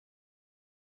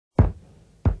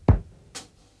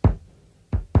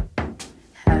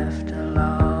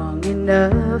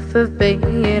enough of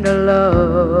being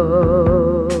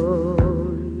alone.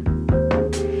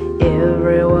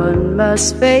 Everyone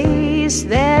must face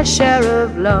their share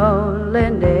of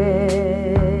loneliness.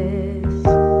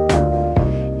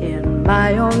 In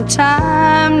my own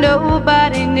time,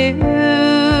 nobody knew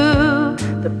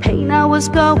the pain I was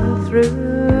going through,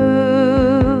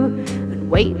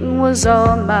 and waiting was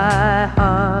all my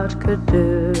heart could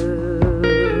do.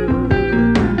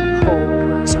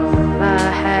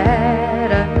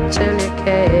 Till you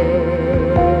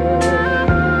came.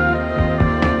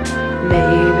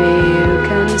 Maybe you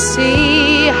can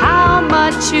see how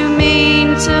much you mean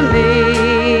to me.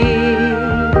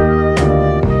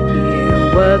 You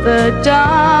were the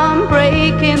dawn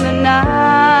break in the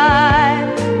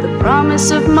night, the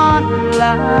promise of morning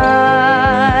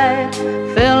light,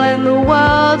 filling the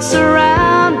world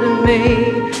surrounding me.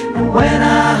 And when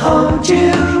I hold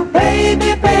you,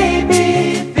 baby, baby,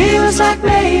 it feels like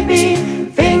maybe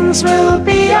things will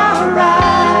be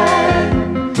alright.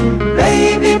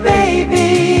 Baby,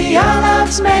 baby, your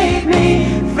love's made me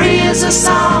free as a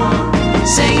song,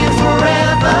 singing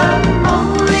forever.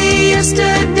 Only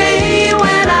yesterday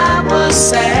when I was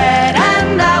sad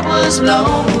and I was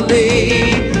lonely,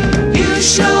 you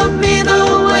showed me the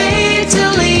way to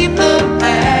leave the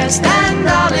past and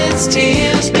all its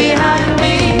tears behind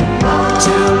me.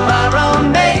 Tomorrow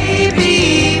may be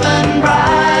even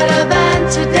brighter than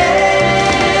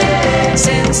today,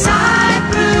 since I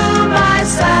threw my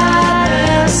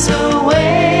sadness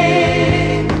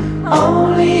away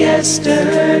only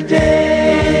yesterday.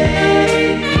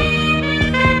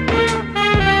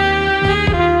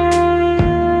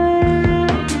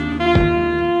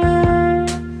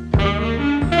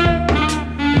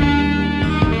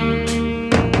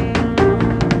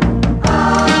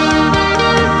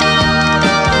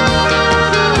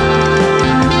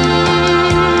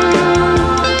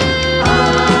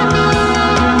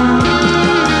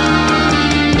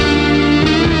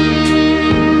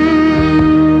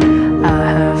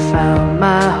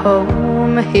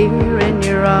 Here in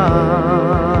your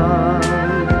arms,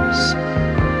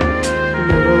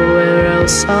 nowhere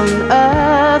else on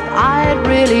earth I'd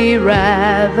really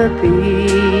rather be.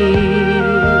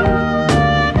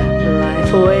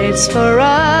 Life waits for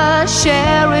us,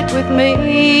 share it with me.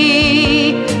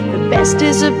 The best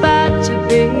is about to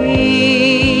be.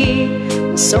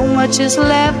 So much is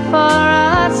left for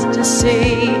us to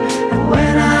see. And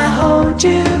when I hold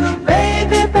you,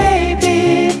 baby,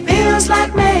 baby, it feels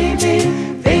like maybe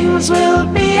things will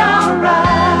be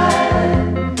alright.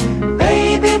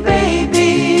 Baby, baby,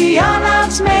 your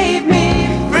love's made me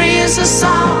free as a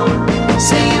song,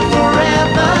 singing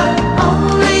forever.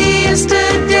 Only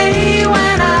yesterday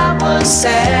when I was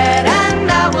sad and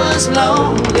I was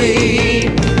lonely,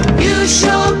 you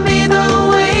showed